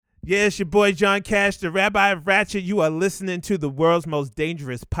Yeah, it's your boy John Cash, the Rabbi of Ratchet. You are listening to the world's most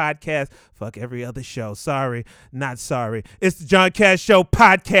dangerous podcast. Fuck every other show. Sorry, not sorry. It's the John Cash Show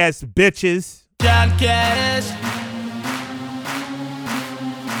podcast, bitches. John Cash.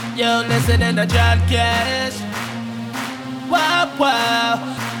 You're listening to John Cash. Wow,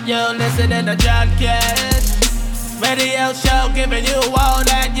 wow. You're listening to John Cash. Radio show giving you all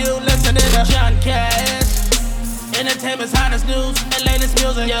that you listening to John Cash. Entertainment's hottest news and latest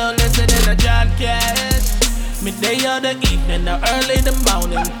music. You're listening to John Cash. Midday or the evening or early the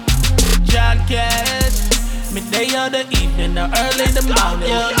morning. John Cash. Midday or the evening or early the morning.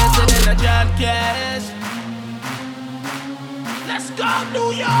 You're listening to John Cash. Let's go,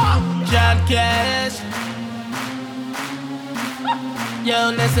 New York. John Cash.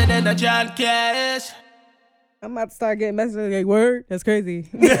 You're listening to John Cash. I'm about to start getting messages like, word? That's crazy.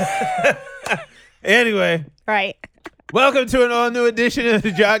 Anyway. Right. Welcome to an all-new edition of the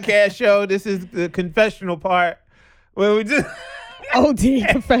John Cash Show. This is the confessional part where we just... OD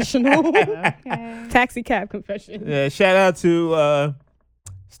confessional. Okay. Taxi cab confession. Yeah, shout out to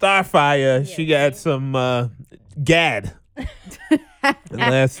Starfire. Yeah, she got some GAD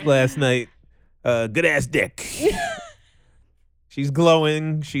last night. Good ass dick. She's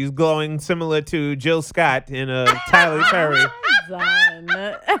glowing. She's glowing similar to Jill Scott in a Tyler Perry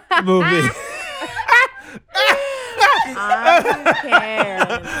movie. I cares.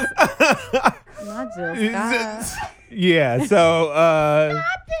 Not Jill Scott. Yeah, so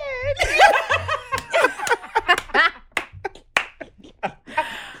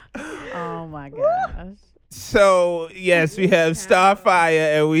oh my gosh. So yes, we have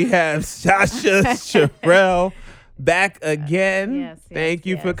Starfire and we have Sasha Cheryll back again. Yes, Thank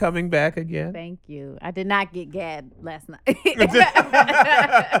you for coming back again. Thank you. I did not get GAD last night.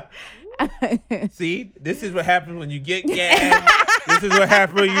 See, this is what happens when you get GAD. This is what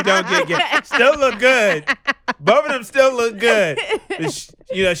happens when you don't get GAD. Still look good. Both of them still look good.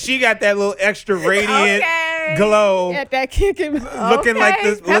 She got that little extra radiant glow. Got that kicking. Looking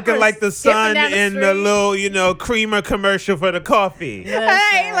like the sun in the little, creamer commercial for the coffee.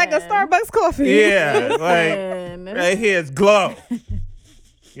 Hey, like a Starbucks coffee. Yeah, like right here is glow.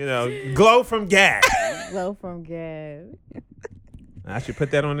 Glow from GAD. Glow from GAD. I should put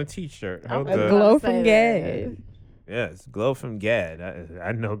that on a t-shirt. Glow from GAD. Yes, glow from GAD.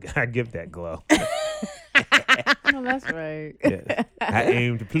 I know I give that glow. Oh, that's right. Yes. I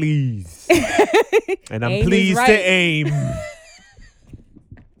aim to please. And I'm Aim pleased right. to aim.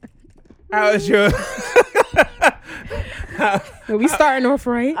 How is your... We starting off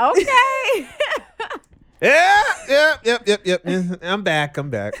right. Okay. Yep. I'm back.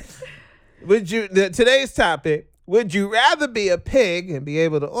 Today's topic, would you rather be a pig and be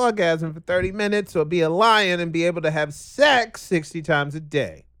able to orgasm for 30 minutes or be a lion and be able to have sex 60 times a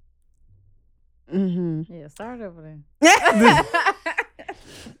day? Mm-hmm. Yeah, start over there.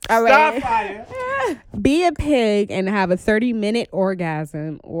 All right. Starfire. Be a pig and have a 30-minute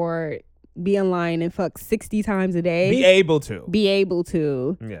orgasm or be a lion and fuck 60 times a day. Be able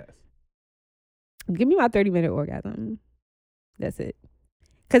to. Yes. Give me my 30-minute orgasm. That's it.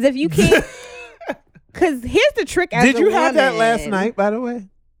 Because if you can't... Because here's the trick as Did you woman. have that last night, by the way?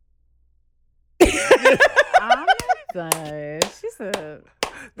 I'm done. She said...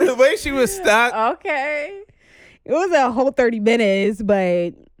 The way she was stuck. Okay. It was a whole 30 minutes,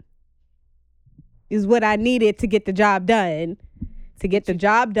 but is what I needed to get the job done. To get the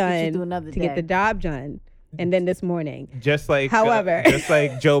job done. To get the job done. And then this morning. Just like However.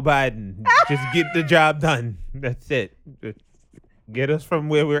 Joe Biden. Just get the job done. That's it. Get us from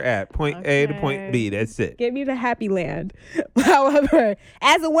where we're at. Point A to point B. That's it. Get me to happy land. However,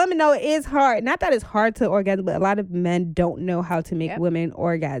 as a woman, though, it is hard. Not that it's hard to orgasm, but a lot of men don't know how to make women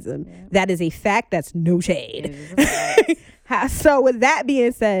orgasm. Yep. That is a fact. That's no shade. So with that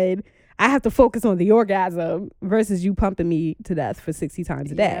being said, I have to focus on the orgasm versus you pumping me to death for 60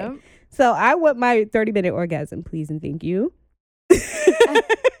 times a day. Yep. So I want my 30-minute orgasm, please and thank you.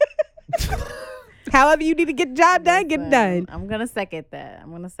 However you need to get the job done, get it done. I'm going to second that.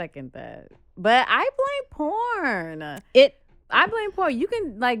 But I blame porn. I blame porn. You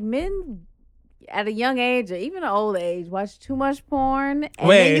can, men at a young age or even an old age watch too much porn.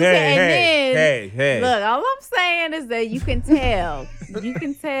 And Hey. Look, all I'm saying is that you can tell.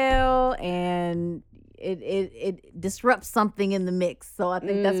 And it disrupts something in the mix. So I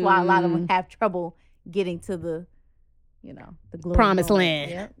think that's why a lot of them have trouble getting to the glory promised moment.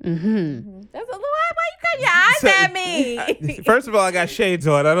 land. Yep. Mm-hmm. That's why you cut your eyes at me. First of all, I got shades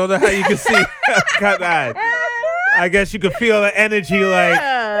on. I don't know how you can see. Cut eyes. I guess you could feel the energy like,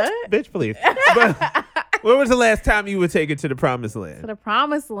 bitch, please. When was the last time you were taken to the promised To land? the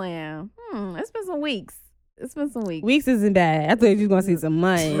promised land. It's been some weeks. Weeks isn't bad. I thought you was gonna see some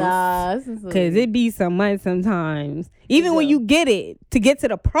months. Nah, it's been some Cause weeks. it be some months sometimes. Even when you get it, to get to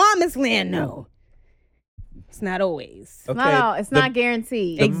the promised land, no. It's not always. Okay, It's not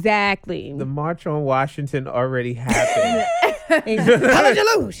guaranteed. Exactly. the March on Washington already happened.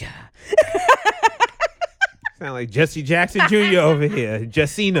 Hallelujah. Sound like Jesse Jackson Jr. over here.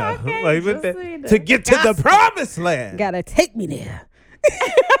 Jessina. Okay, Like, what the- Jessina. to get to the promised land. Gotta take me there.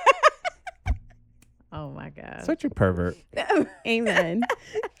 Oh my God. Such a pervert. Amen.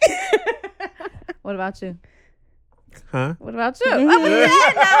 What about you? Huh? What about you?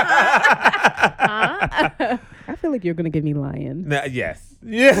 I feel like you're gonna give me lion. Nah, yes.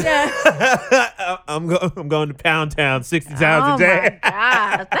 Yeah. I'm going to Pound Town 60 times a day. Oh my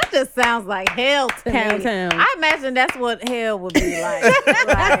gosh, that just sounds like hell to Pound me. Town. I imagine that's what hell would be like.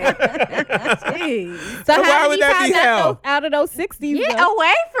 Jeez. So Why how would many that be times hell? out of those 60s? Get though?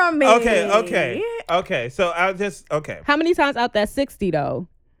 away from me. Okay. So I'll just How many times out that 60 though?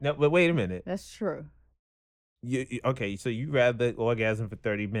 No, but wait a minute. That's true. Okay, so you rather orgasm for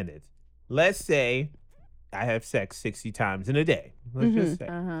 30 minutes. Let's say I have sex 60 times in a day. Let's just say.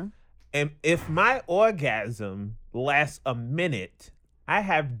 And if my orgasm lasts a minute, I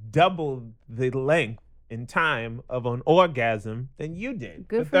have double the length and time of an orgasm than you did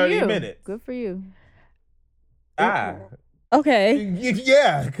Good for for 30 you. minutes. Good for you. Okay.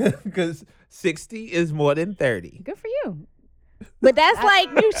 Yeah, because 60 is more than 30. Good for you. But that's like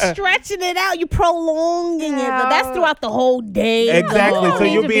you stretching it out, you prolonging it. But that's throughout the whole day. Exactly. though. So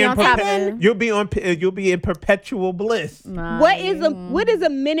need you'll to be be in on top of it. you'll be in perpetual bliss. What is a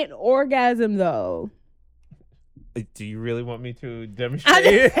minute orgasm though? Do you really want me to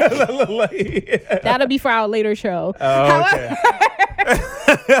demonstrate? That'll be for our later show. Oh, okay.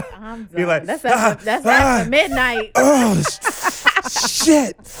 I'm Be done. like, that's after midnight. Oh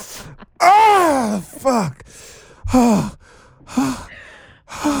shit! Oh fuck! Oh.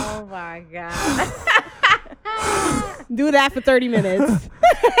 Oh my God. Do that for 30 minutes.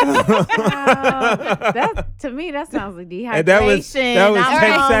 That to me that sounds like dehydration. And that was 10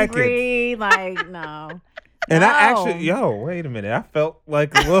 I'm hungry. Like no. And No. I actually, wait a minute. I felt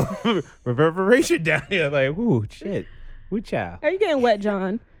like a little reverberation down here. Like, ooh, shit. Ooh, child. Are you getting wet,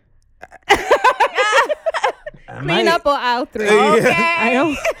 John? I Clean might- up on aisle 3. Okay. I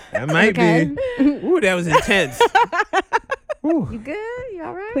don't. That might Okay. be. Ooh, that was intense. Ooh. You good? You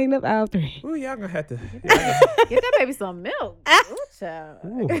all right? Clean up aisle 3. Ooh, y'all gonna have to. Get that baby some milk. Ooh, child.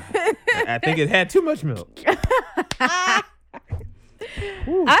 Ooh. I think it had too much milk. I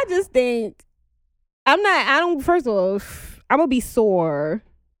just think first of all, I'm gonna be sore.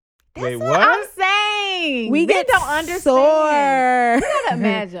 Wait, That's what? I'm saying. We Men get don't understand. sore. You gotta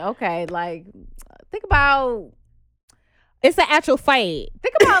imagine. Okay, like think about It's an actual fight.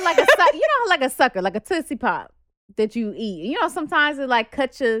 like a like a sucker, like a Tootsie Pop that you eat. You know, sometimes it like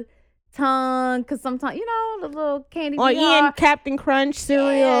cuts your tongue because sometimes the little candy. Or be eating hard. Captain Crunch cereal.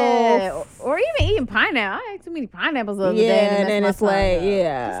 Yeah. Or even eating pineapple. I ate too many pineapples the other day. And then it's like,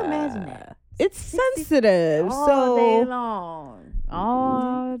 Just imagine that. It's sensitive. All day So long.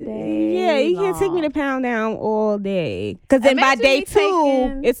 All day. yeah, you can't take me to Pound Down all day. Because then by Imagine day me 2,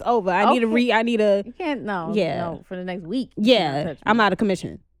 taking- it's over. I need to You can't. No. Yeah. No, for the next week. you can't Yeah, touch me. I'm out of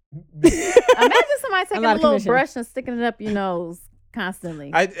commission. Imagine somebody taking out a of little commission. brush and sticking it up your nose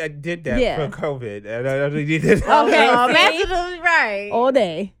constantly. I did that Yeah. for COVID. And I really did. Okay, see? imagine right. All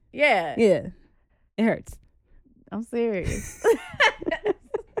day. Yeah. Yeah. It hurts. I'm serious.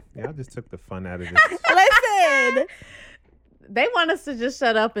 Y'all just took the fun out of this. Listen. They want us to just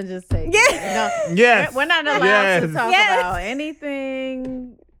shut up and just say, Yes. we're not allowed Yes. to talk Yes. about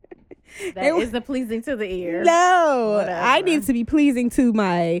anything that They- isn't pleasing to the ear. No. Whatever. I need to be pleasing to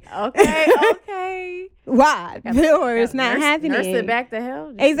my Okay. why? Or it's not happening. Nurse it back to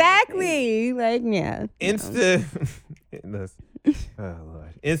hell. Exactly. Like, yeah. Insta. Listen. Oh,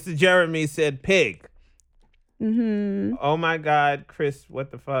 Lord. Insta Jeremy said pig. Mm-hmm. Oh my God, Chris,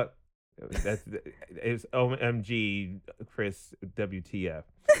 what the fuck? It's OMG, Chris, WTF.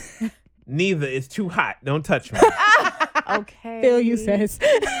 Neither. It's too hot. Don't touch me. Okay. Feel you, sis.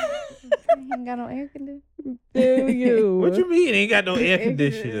 He ain't got no air conditioner. Feel you. What you mean? Ain't got no air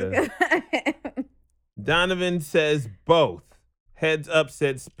conditioner. Donovan says both. Heads up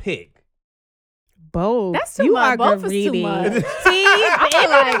says pig. Both. That's too you much. are Both is too greedy. much. See, I feel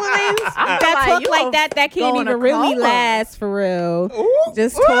like- women I feel that like talk you like gonna that can't go in even a really coma. last for real. Ooh.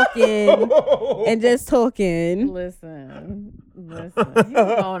 Just talking and just talking. Listen. You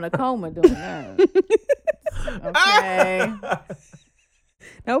go in a coma doing that. Okay.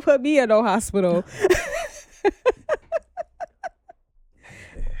 Don't put me in no hospital.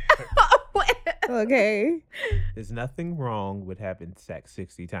 Okay. There's nothing wrong with having sex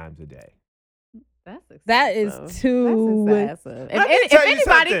 60 times a day. That's excessive. That is too. That's excessive. Let me If tell you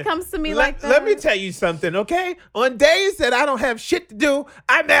anybody something. comes to me like that, Let me tell you something, okay? On days that I don't have shit to do,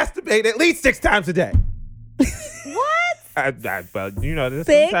 I masturbate at least 6 times a day. what? But you know,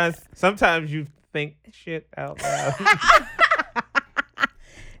 sometimes you think shit out loud.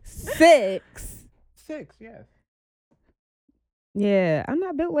 6. 6, yes. Yeah, I'm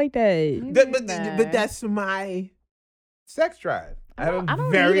not built like that. But that's my sex drive. I have I don't a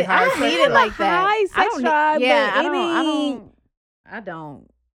very need it. high I don't sex need it drive. like that. High sex I don't drive, need, yeah, but I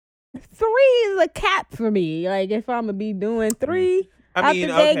don't. 3 is a cap for me. Like if I'm gonna be doing 3 I mean,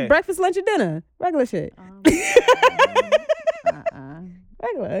 after day, okay. breakfast, lunch, and dinner, regular shit.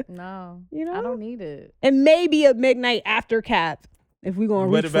 Regular, No, you know. I don't need it. And maybe a midnight after cap if we gonna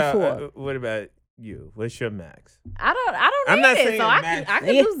reach for 4. What about you? What's your max? I don't I'm need not it. saying So I max. can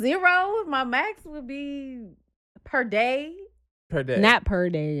do 0. My max would be per day. Per day. Not per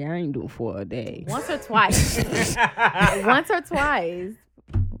day. I ain't doing 4 a day. Once or twice. Once or twice.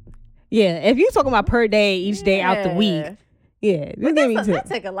 Yeah, if you talking about per day, each day out the week. Yeah, But give me 2. that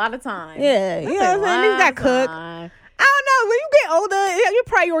take a lot of time. Yeah, you know what I'm saying? Niggas got cook. I don't know. When you get older, your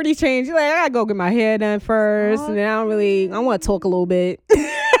priorities change. You're like, I gotta go get my hair done first, and then I want to talk a little bit.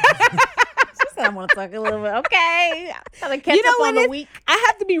 I want to talk a little bit. Okay. Gotta catch up on the week. I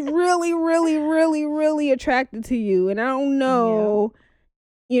have to be really, really, really, really attracted to you. And I don't know,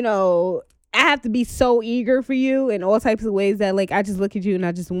 you know, I have to be so eager for you in all types of ways that, like, I just look at you and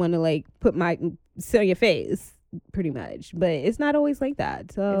I just want to, like, sit on your face, pretty much. But it's not always like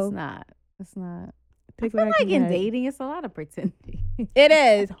that. So It's not. I feel like in dating, it's a lot of pretending. It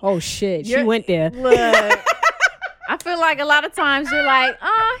is. Oh, shit. She went there. Look. I feel like a lot of times you're like,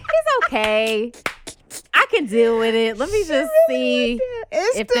 he's okay. I can deal with it. Let me just see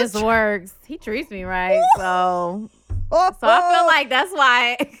if this works. He treats me right, so I feel like that's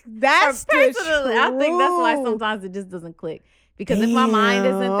why. That's personally, I think that's why sometimes it just doesn't click. Because if my mind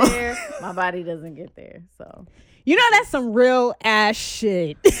isn't there, my body doesn't get there. So you know that's some real ass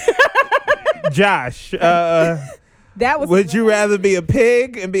shit. Josh, would you rather be a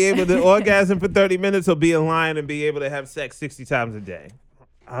pig and be able to orgasm for 30 minutes or be a lion and be able to have sex 60 times a day?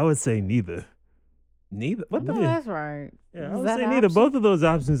 I would say neither. Neither? What the? no, that's right. Yeah, I Is would that say an neither. option? Both of those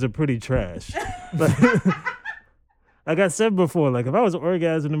options are pretty trash. But like I said before, like if I was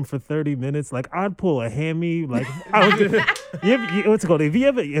orgasming for 30 minutes, like I'd pull a hammy. Like what's it called? Have you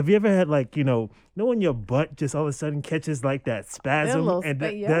ever had like when your butt just all of a sudden catches like that spasm and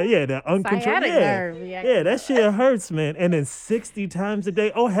the uncontrolled Sciatic nerve. Yeah, that shit hurts, man. And then 60 times a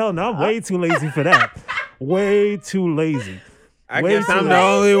day. Oh hell no, I'm way too lazy for that. Way too lazy. I guess I'm the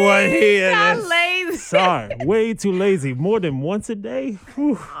only one here. Not lazy. Sorry, way too lazy. More than once a day?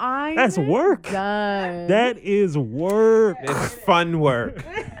 Whew, that's work. Done. That is work. It's fun work.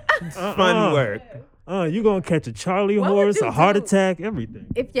 It's fun work. You gonna catch a Charlie What would horse, you a heart do? attack, everything.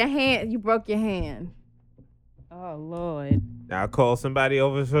 If you broke your hand. Oh Lord. I'll call somebody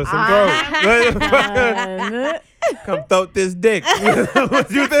over for some throat. Done. Come throat this dick.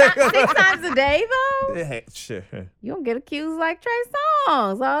 What you think? 6 times a day though? Hey, sure. You don't get accused like Trey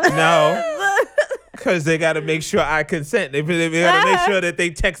Songz. No. Because they got to make sure I consent. They got to make sure that they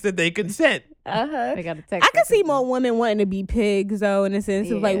text that they consent. They got to text. I can see more women wanting to be pigs though, in the sense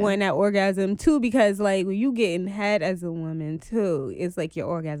of like wanting that orgasm too, because like when you getting head as a woman too, it's like your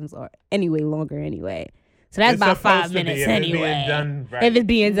orgasms are anyway longer anyway. So that's It's about supposed 5 to be minutes if it's being anyway. done right. If it's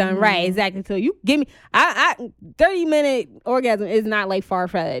being done right, exactly. So you give me 30-minute orgasm is not like far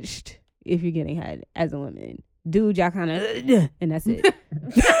fetched if you're getting head as a woman. Dude, y'all kind of and that's it.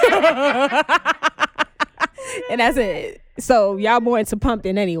 And that's it. So y'all more into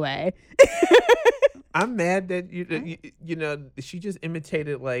pumping anyway. I'm mad that you know she just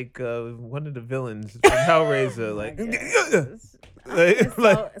imitated like one of the villains from Hellraiser.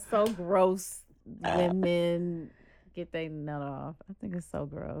 It's so gross. Women get their nut off. I think it's so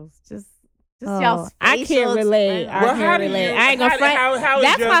gross. Just y'all. I can't relate. Well, how do you- I ain't gonna front. how is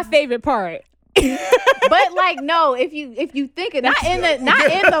That's your- my favorite part. But like no, if you think it not in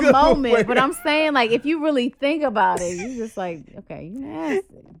the moment, but I'm saying like if you really think about it, you just like okay, you nasty.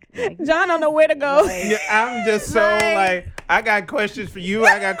 Like, John don't know where to go. Yeah, I'm just so like I got questions for you.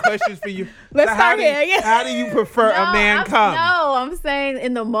 I got questions for you. Let's So start here. Yeah. How do you prefer a man come? No, I'm saying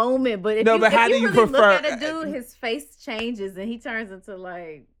in the moment. But if No, you, but how if do you you really prefer- look at a dude, his face changes and he turns into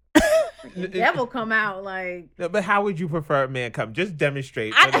like The devil come out like. No, but how would you prefer a man come? Just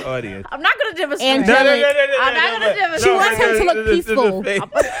demonstrate for the audience. I'm not gonna demonstrate. Angelic. I'm not gonna demonstrate. She wants him to look peaceful.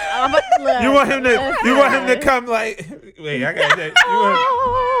 You want him to come like. Wait, I gotta say.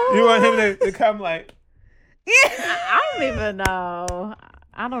 You want him to come like. I don't even know.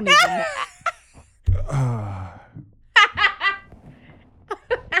 I don't even know.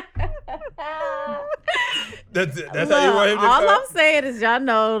 That's how you want him to all come? I'm saying is y'all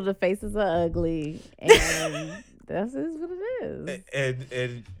know the faces are ugly, and that's just what it is.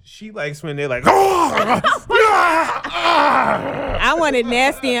 And she likes when they're like, I want it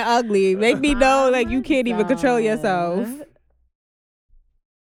nasty and ugly. Make me know like you can't even control yourself.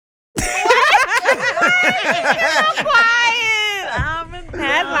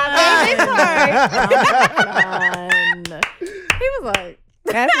 That's my favorite part. He was like,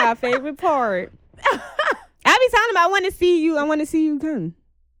 That's my favorite part. I be telling him I want to see you. I want to see you come.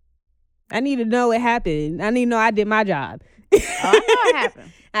 I need to know what happened. I need to know I did my job. I know what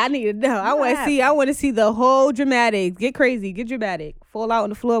happened. I need to know. I want to see. I want to see the whole dramatics. Get crazy. Get dramatic. Fall out on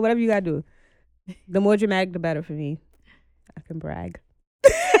the floor. Whatever you gotta do. The more dramatic, the better for me. I can brag.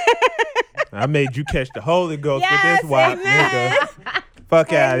 I made you catch the Holy Ghost with this wop, nigga.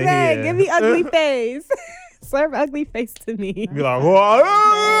 Fuck out of here. Give me ugly face. Serve ugly face to me. Be like, whoa,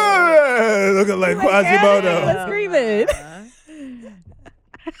 looking like Quasimodo. Let's screaming.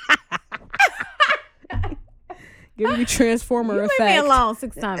 Give me Transformer You effect. leave me alone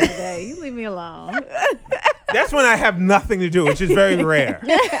 6 times a day. You leave me alone. That's when I have nothing to do, which is very rare.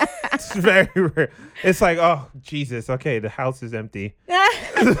 It's very rare. It's like, oh, Jesus, okay, the house is empty.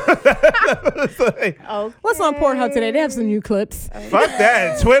 It's like, Okay. What's on Pornhub today? They have some new clips. fuck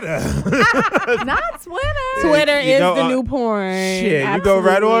that, Twitter. Not Twitter. Twitter You is go the on- new porn. Shit, you go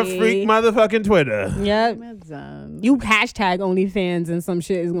right on Absolutely. freak motherfucking Twitter. Yep. Amazon. You hashtag OnlyFans and some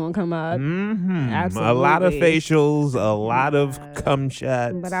shit is gonna come up. Mm-hmm. Absolutely. A lot of facials, a lot of cum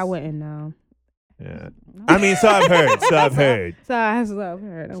shots. But I wouldn't know. Yeah. I mean, so I've heard. So I've heard. So I've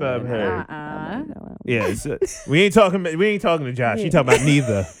heard. So I've heard. Uh-uh. Yeah, so we ain't talking to Josh. She talking about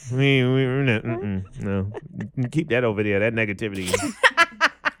neither. We're not, no. Keep that over there. That negativity.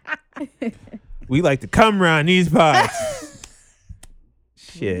 We like to come around these parts.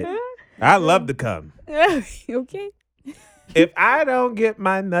 Shit, I love to come. Okay. If I don't get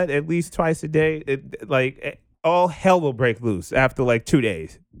my nut at least twice a day, all hell will break loose after like 2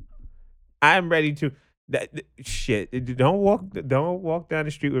 days. I'm ready to. Shit, don't walk down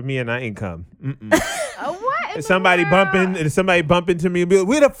the street with me and I ain't come. What? If somebody bump into me and be like,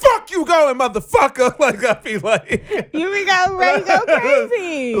 where the fuck you going, motherfucker? Like, I be like, Here we go, ready to go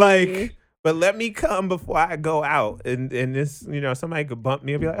crazy. like, but let me come before I go out. And this, somebody could bump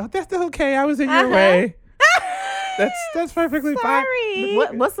me and be like, oh, that's okay. I was in your way. That's perfectly fine.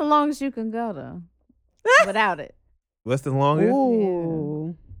 What's the longest you can go though? Without it. What's the longest?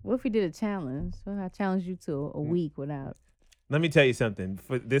 Ooh. What if we did a challenge? What if I challenge you to a week without? Let me tell you something.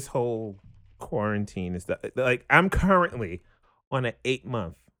 For this whole quarantine and stuff, like I'm currently on an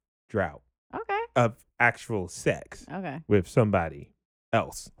 8-month drought Okay. of actual sex Okay. with somebody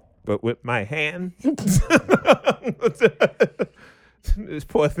else. But with my hand, this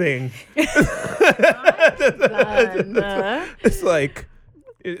poor thing. It's like,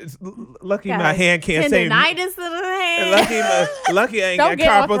 it's lucky my hand can't say. Tendinitis in the hand. Lucky I ain't Don't got get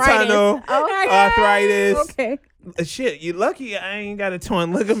carpal tunnel, arthritis. Okay. Shit, you lucky I ain't got a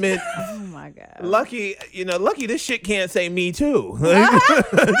torn ligament. Oh my god. Lucky this shit can't say me too. You ain't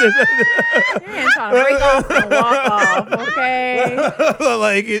trying to break off and walk off,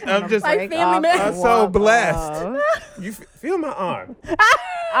 okay? I'm just Like family man. I'm so blessed. You feel my arm.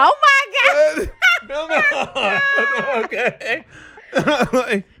 Oh my god. Feel my arm. Okay.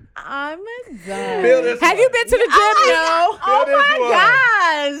 Like, I'm done. feel this Have one. you been to the gym, yo? Oh Feel my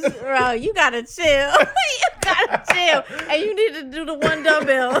gosh, bro, you gotta chill. You gotta chill, and you need to do the one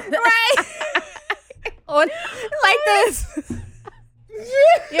dumbbell, Right. On like this.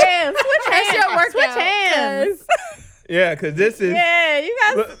 Yeah, switch hands. your workout. Switch hands. Yeah, because this is. Yeah, you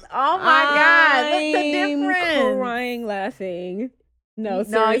guys. Oh my god, look the I'm difference. crying, laughing. No, No,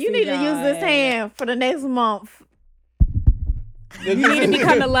 you seriously, need to use this guys. hand for the next month. You need to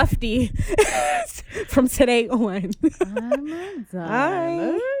become a lefty from today on. I'm done.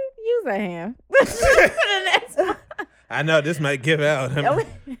 Alright. Use a hand for the next month. I know this might give out.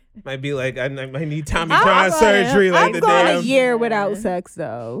 Might be like I might need Tommy I'm John going- surgery. Like I'm the going damn. a year without sex,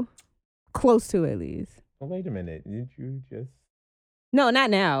 though. Close to at least. Oh, wait a minute. Did you just? No, not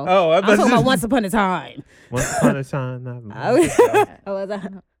now. Oh, I'm talking about once upon a time. Once upon a time. Not I was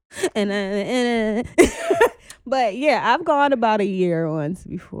and But yeah, I've gone about a year once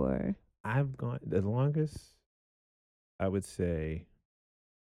before. I've gone the longest. I would say.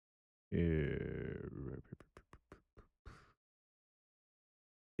 A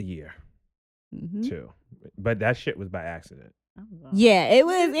year, Mm-hmm. too, but that shit was by accident. Yeah, it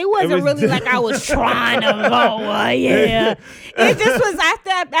wasn't was really like I was trying to go. Yeah, it just was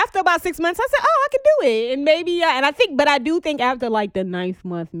after about 6 months. I said, "Oh, I can do it," and maybe, but I do think after like the 9th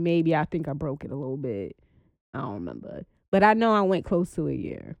month, maybe I think I broke it a little bit. I don't remember, but I know I went close to a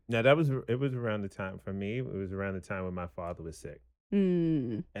year. No, it was around the time for me. It was around the time when my father was sick,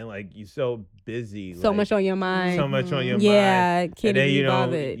 and like you're so busy, so much on your mind, so much on your mind. Yeah, can't and then even be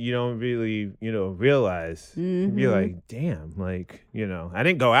bothered. you don't really realize. You're like, damn, like I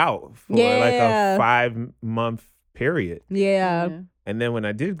didn't go out for like a 5-month period. Yeah. And then when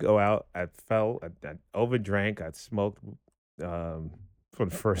I did go out, I overdrank. I smoked for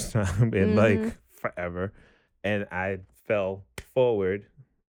the first time in like forever, and I fell forward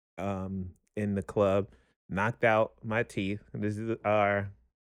in the club, knocked out my teeth. This is our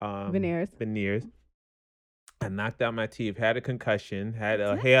veneers. I knocked out my teeth, had a concussion, had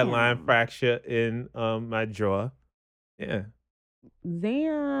a hairline fracture in my jaw. Yeah.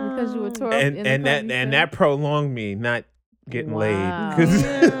 Damn. Because you were tore up and that prolonged me not getting laid.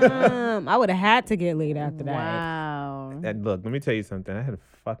 Damn. I would have had to get laid after that. Wow. And look, let me tell you something. I had a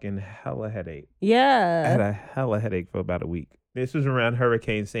fucking hella headache. Yeah. I had a hella headache for about a week. This was around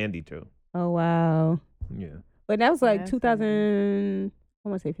Hurricane Sandy too. Oh wow. Yeah. But that was like 2000. I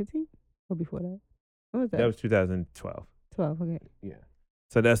want to say 15 or before that. What was that? That was 2012. 12. Okay. Yeah.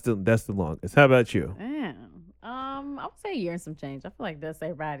 So that's the longest. How about you? Damn. I would say a year and some change. I feel like that's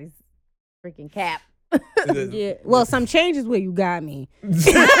everybody's freaking cap. Yeah. Well, some changes where you got me.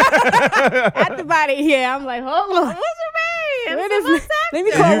 At the body here, I'm like, hold on. What's your name? Let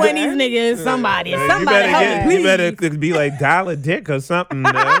me call one of these niggas. Somebody help me, please. You better be like dial a dick or something.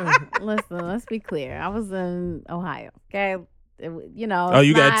 Listen, let's be clear. I was in Ohio. Okay. Oh,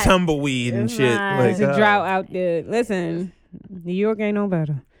 you got tumbleweed and shit. There's a drought out there. Listen, New York ain't no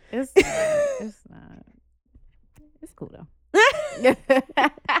better. It's not. It's cool though.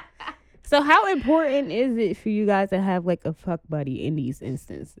 So how important is it for you guys to have like a fuck buddy in these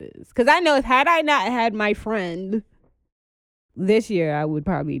instances? Because I know had I not had my friend this year, I would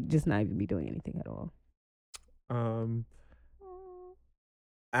probably just not even be doing anything at all.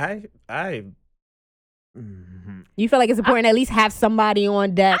 You feel like it's important to at least have somebody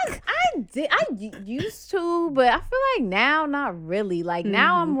on deck? I used to, but I feel like now not really. Like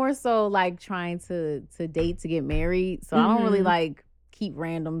now I'm more so like trying to date to get married. So I don't really like keep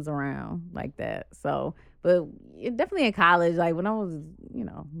randoms around like that. So, but definitely in college, like when I was, a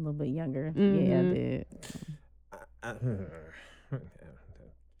little bit younger, yeah, I did.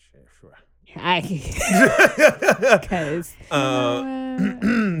 Sure. Because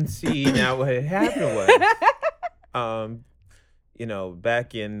see, now what had happened was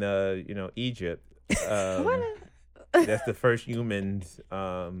back in Egypt, that's the first humans,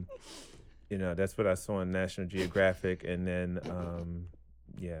 that's what I saw on National Geographic, and then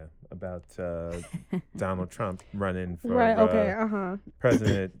about Donald Trump running for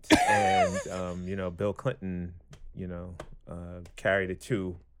president, and Bill Clinton carried it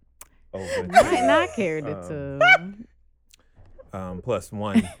too. Might not carried it to plus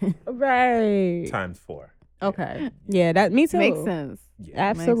 1 right times 4. Okay. Yeah, that me too. Makes sense. Yeah.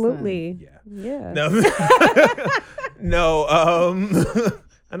 Absolutely. Yeah. No.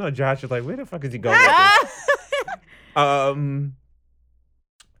 I know Josh is like, where the fuck is he going with this?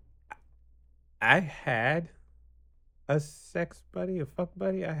 I had a sex buddy, a fuck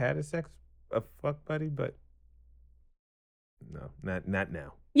buddy. I had a fuck buddy, but no, not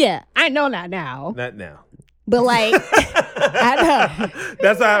now. Yeah, I know not now. Not now. But like, I know.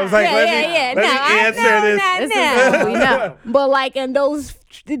 That's why I was like, let me answer this. We know. But like in those,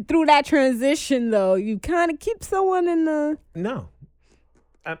 through that transition though, you kind of keep someone in the. No.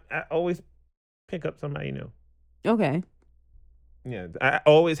 I always pick up somebody new. Okay. Yeah, I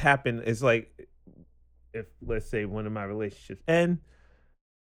always happen. It's like, if let's say one of my relationships end,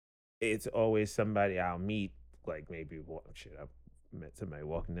 it's always somebody I'll meet. Like maybe I've met somebody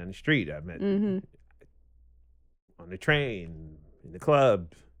walking down the street. I've met on the train, in the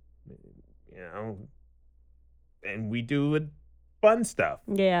club, and we do fun stuff.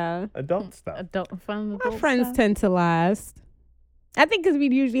 Yeah, adult stuff. My friends tend to last. I think because we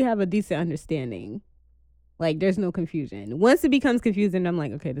usually have a decent understanding. Like there's no confusion. Once it becomes confusing, I'm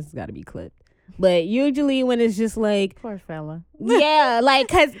like, okay, this has got to be clipped. But usually when it's just like, Poor fella. yeah, like,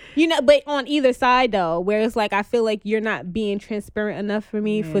 cause but on either side though, where it's like I feel like you're not being transparent enough for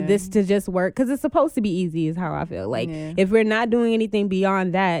me for this to just work, cause it's supposed to be easy is how I feel. Like if we're not doing anything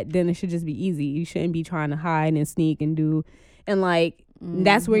beyond that, then it should just be easy. You shouldn't be trying to hide and sneak and do and like.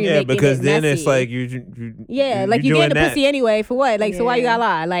 That's where you're making because it then messy. it's like you like you getting the pussy anyway for what? Like so why you gotta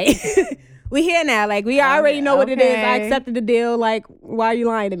lie? Like we here now. Like we already know what it is. I accepted the deal. Like why are you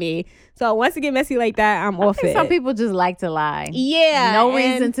lying to me? So once it get messy like that, I'm off it. Some people just like to lie. Yeah, no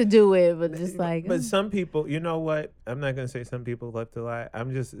reason to do it, but just like. But some people, you know what? I'm not gonna say some people love to lie.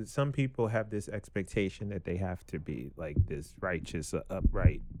 Some people have this expectation that they have to be like this righteous,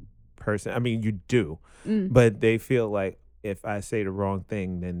 upright person. I mean, you do, but they feel like, if I say the wrong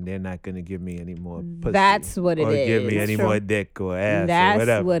thing, then they're not going to give me any more pussy. That's what it is. Or give me any more dick or ass That's or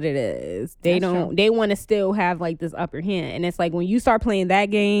whatever. what it is. They they want to still have like this upper hand. And it's like when you start playing that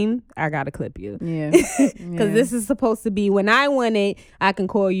game, I got to clip you. Yeah. Because this is supposed to be when I want it, I can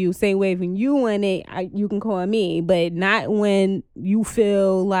call you. Same way when you want it, you can call me. But not when you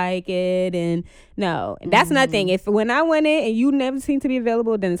feel like it. And no, that's nothing. If when I want it and you never seem to be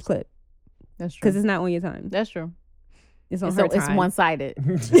available, then it's clipped. That's true. Because it's not on your time. That's true. It's on her time. It's one-sided.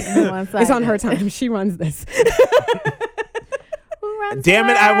 It's on her time. She runs this. Who runs Damn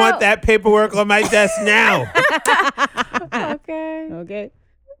it, I want that paperwork on my desk now. Okay.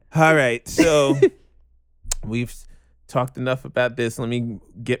 All right, so we've talked enough about this. Let me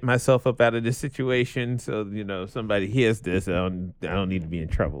get myself up out of this situation so, somebody hears this. I don't need to be in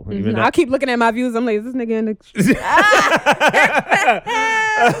trouble. I'll keep looking at my views. I'm like, is this nigga in the...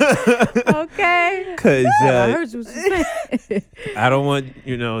 Okay. Because I heard you saying. I don't want,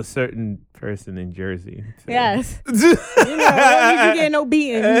 a certain person in Jersey. Yes. You get no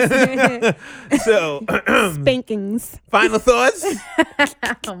beatings. So spankings. Final thoughts.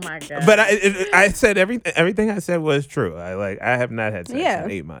 Oh my God. But I said everything I said was true. I have not had sex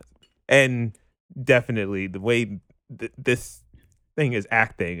in 8 months, and definitely the way this thing is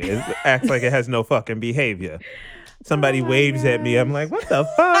acting, it acts like it has no fucking behavior. Somebody waves at me, I'm like, what the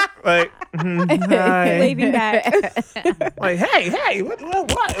fuck? Like, hi. Waving back. Like, hey, what?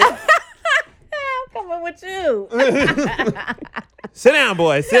 I'm coming with you. Sit down,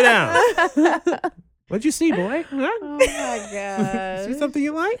 boy. Sit down. What'd you see, boy? Huh? Oh my God. See something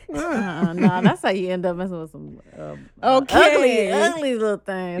you like? No, that's how you end up messing with some ugly little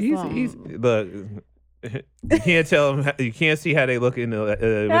things. Look, you can't tell them. You can't see how they look with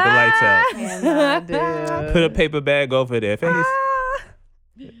the lights out. Put a paper bag over their face.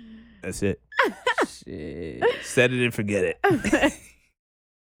 That's it. Shit. Set it and forget it.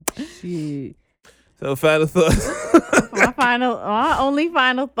 Shit. So final thoughts. My only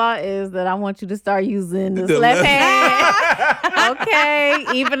final thought is that I want you to start using this left hand. Okay,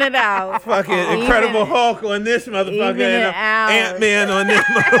 even it out. Fucking Incredible Hulk on this motherfucker. Even it out. Ant-Man on this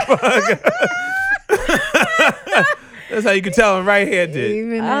motherfucker. That's how you can tell I'm right-handed.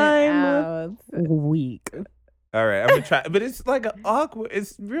 Even it out. Weak. All right, I'm gonna try, but it's like awkward.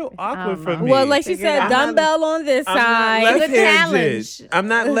 It's real awkward for me. Well, like she said, dumbbell on this side. I'm not It's a challenge. I'm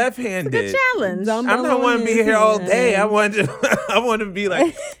not left-handed. It's a good challenge. I'm not want to be here all day. I want to be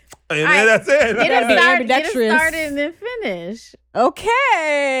like, and then that's it. Get it started and then finish.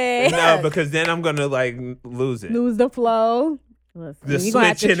 Okay. No, because then I'm gonna like lose it. Lose the flow. The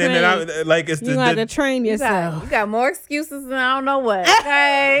switching and then I'm like it's you have to train yourself. You got more excuses than I don't know what.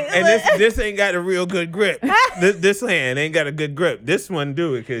 Okay. And this ain't got a real good grip. This hand ain't got a good grip. This one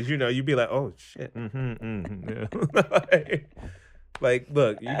do it because you be like, oh shit. Yeah. Like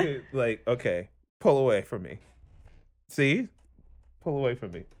look, you could like okay, pull away from me. See, pull away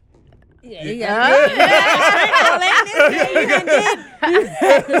from me. Okay.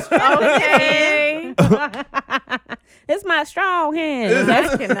 It's my strong hand.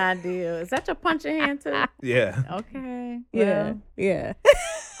 That cannot deal. Is that your punching hand too? Yeah. Okay. Yeah.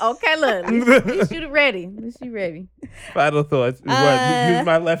 Okay, look. At least you ready. Final thoughts. What? Use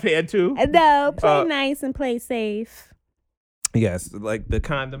my left hand too? No, play nice and play safe. Yes, like the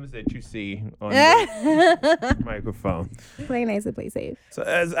condoms that you see on the microphone. Play nice and play safe. So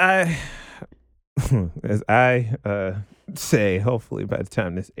as I say, hopefully by the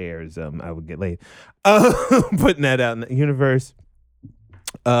time this airs, I will get laid. Putting that out in the universe.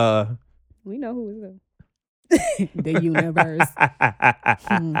 We know who is the universe.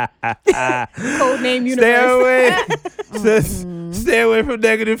 Code name universe. Stay away from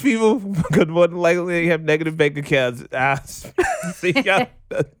negative people because more than likely they have negative bank accounts. See y'all.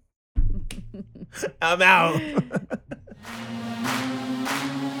 I'm out.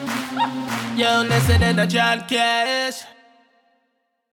 Yo, listen to the John Cash.